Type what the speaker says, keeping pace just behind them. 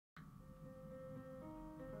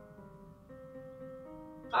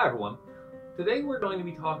Hi everyone. Today we're going to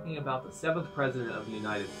be talking about the 7th President of the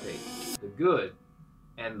United States, the good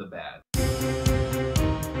and the bad.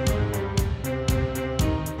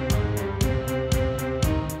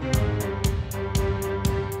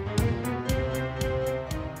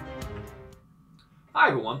 Hi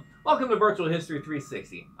everyone, welcome to Virtual History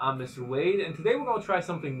 360. I'm Mr. Wade, and today we're going to try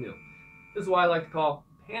something new. This is what I like to call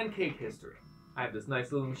pancake history. I have this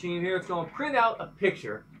nice little machine here. It's going to print out a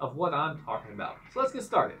picture of what I'm talking about. So let's get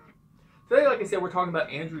started. Today, like I said, we're talking about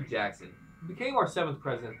Andrew Jackson. He became our 7th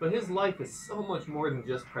president, but his life is so much more than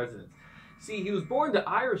just presidents. See, he was born to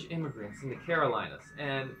Irish immigrants in the Carolinas,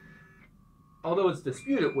 and although it's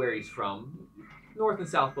disputed where he's from, North and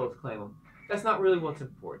South both claim him, that's not really what's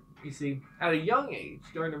important. You see, at a young age,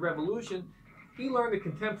 during the Revolution, he learned a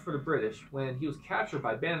contempt for the British when he was captured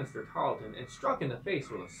by Bannister Tarleton and struck in the face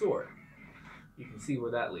with a sword. You can see where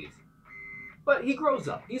that leads. But he grows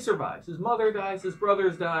up. He survives. His mother dies. His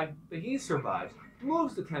brothers die. But he survives.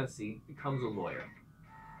 Moves to Tennessee. Becomes a lawyer.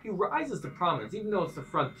 He rises to prominence, even though it's the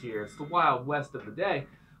frontier. It's the Wild West of the day.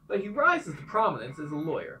 But he rises to prominence as a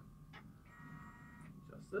lawyer.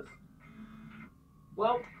 Just this.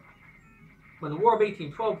 Well, when the War of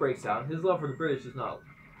 1812 breaks out, his love for the British is not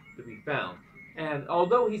to be found. And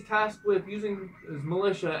although he's tasked with using his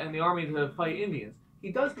militia and the army to fight Indians,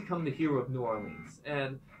 he does become the hero of New Orleans,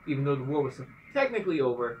 and even though the war was technically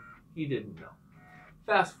over, he didn't know.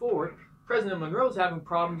 Fast forward, President Monroe's having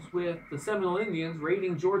problems with the Seminole Indians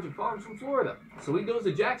raiding Georgia farms from Florida. So he goes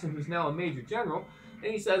to Jackson, who's now a major general,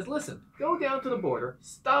 and he says, listen, go down to the border,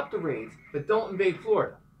 stop the raids, but don't invade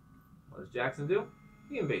Florida. What does Jackson do?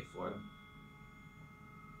 He invades Florida.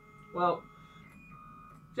 Well,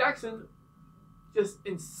 Jackson just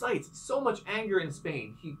incites so much anger in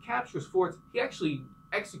Spain. He captures forts. He actually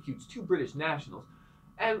executes 2 British nationals.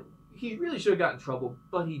 And he really should have gotten in trouble,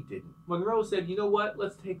 but he didn't. Monroe said, you know what,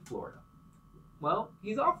 let's take Florida. Well,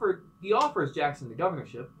 he offers Jackson the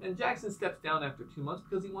governorship, and Jackson steps down after 2 months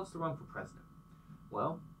because he wants to run for president.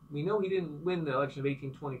 Well, we know he didn't win the election of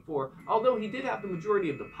 1824, although he did have the majority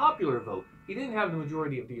of the popular vote. He didn't have the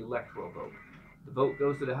majority of the electoral vote. The vote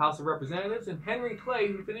goes to the House of Representatives, and Henry Clay,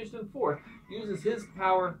 who finished in 4th, uses his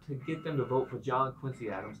power to get them to vote for John Quincy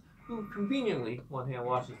Adams, who conveniently, one hand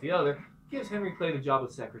washes the other, gives Henry Clay the job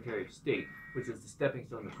of Secretary of State, which is the stepping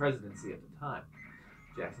stone to presidency at the time.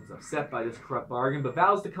 Jackson's upset by this corrupt bargain, but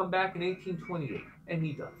vows to come back in 1828, and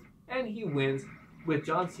he does. And he wins, with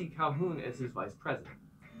John C. Calhoun as his vice president.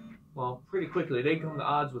 Well, pretty quickly, they come to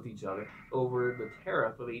odds with each other over the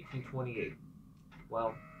tariff of 1828.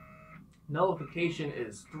 Well, nullification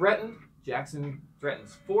is threatened. Jackson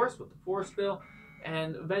threatens force with the Force Bill,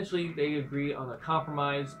 and eventually they agree on a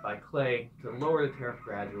compromise by Clay to lower the tariff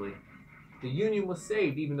gradually. The Union was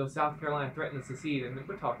saved, even though South Carolina threatened to secede, and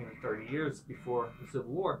we're talking 30 years before the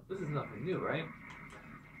Civil War. This is nothing new, right?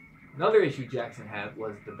 Another issue Jackson had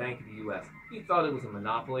was the Bank of the U.S. He thought it was a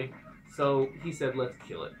monopoly, so he said, let's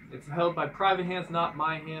kill it. It's held by private hands, not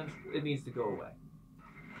my hands. It needs to go away.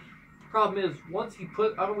 Problem is, once he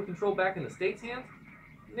put government control back in the state's hands,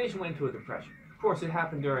 the nation went into a depression. Of course, it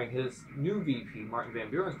happened during his new VP, Martin Van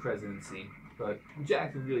Buren's presidency, but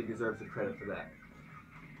Jackson really deserves the credit for that.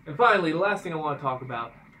 And finally, the last thing I want to talk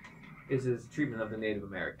about is his treatment of the Native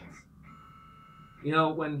Americans. You know,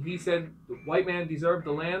 when he said the white man deserved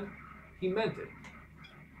the land, he meant it.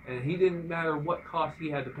 And he didn't matter what cost he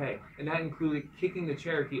had to pay, and that included kicking the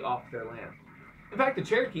Cherokee off their land. In fact, the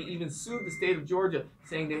Cherokee even sued the state of Georgia,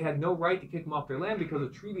 saying they had no right to kick them off their land because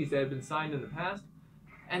of treaties that had been signed in the past.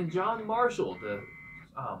 And John Marshall, the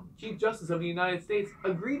Chief Justice of the United States,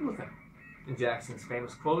 agreed with him. And Jackson's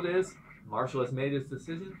famous quote is, Marshall has made his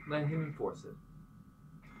decision, let him enforce it.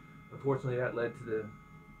 Unfortunately, that led to the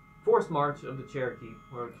forced march of the Cherokee,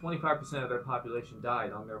 where 25% of their population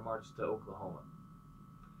died on their march to Oklahoma.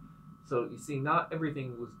 So, you see, not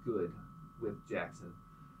everything was good with Jackson.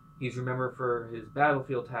 He's remembered for his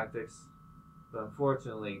battlefield tactics, but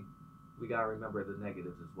unfortunately, we gotta remember the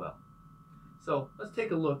negatives as well. So let's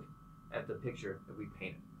take a look at the picture that we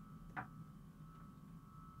painted.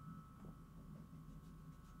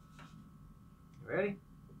 You ready?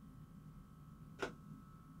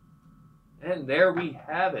 And there we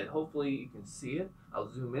have it. Hopefully you can see it. I'll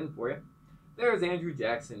zoom in for you. There's Andrew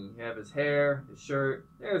Jackson. You have his hair, his shirt,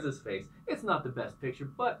 there's his face. It's not the best picture,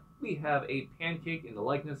 but we have a pancake in the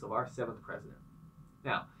likeness of our 7th president.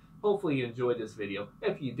 Now, hopefully you enjoyed this video.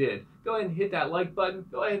 If you did, go ahead and hit that like button.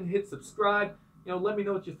 Go ahead and hit subscribe. Let me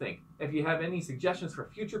know what you think. If you have any suggestions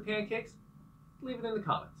for future pancakes, leave it in the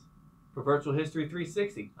comments. For Virtual History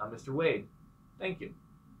 360, I'm Mr. Wade. Thank you.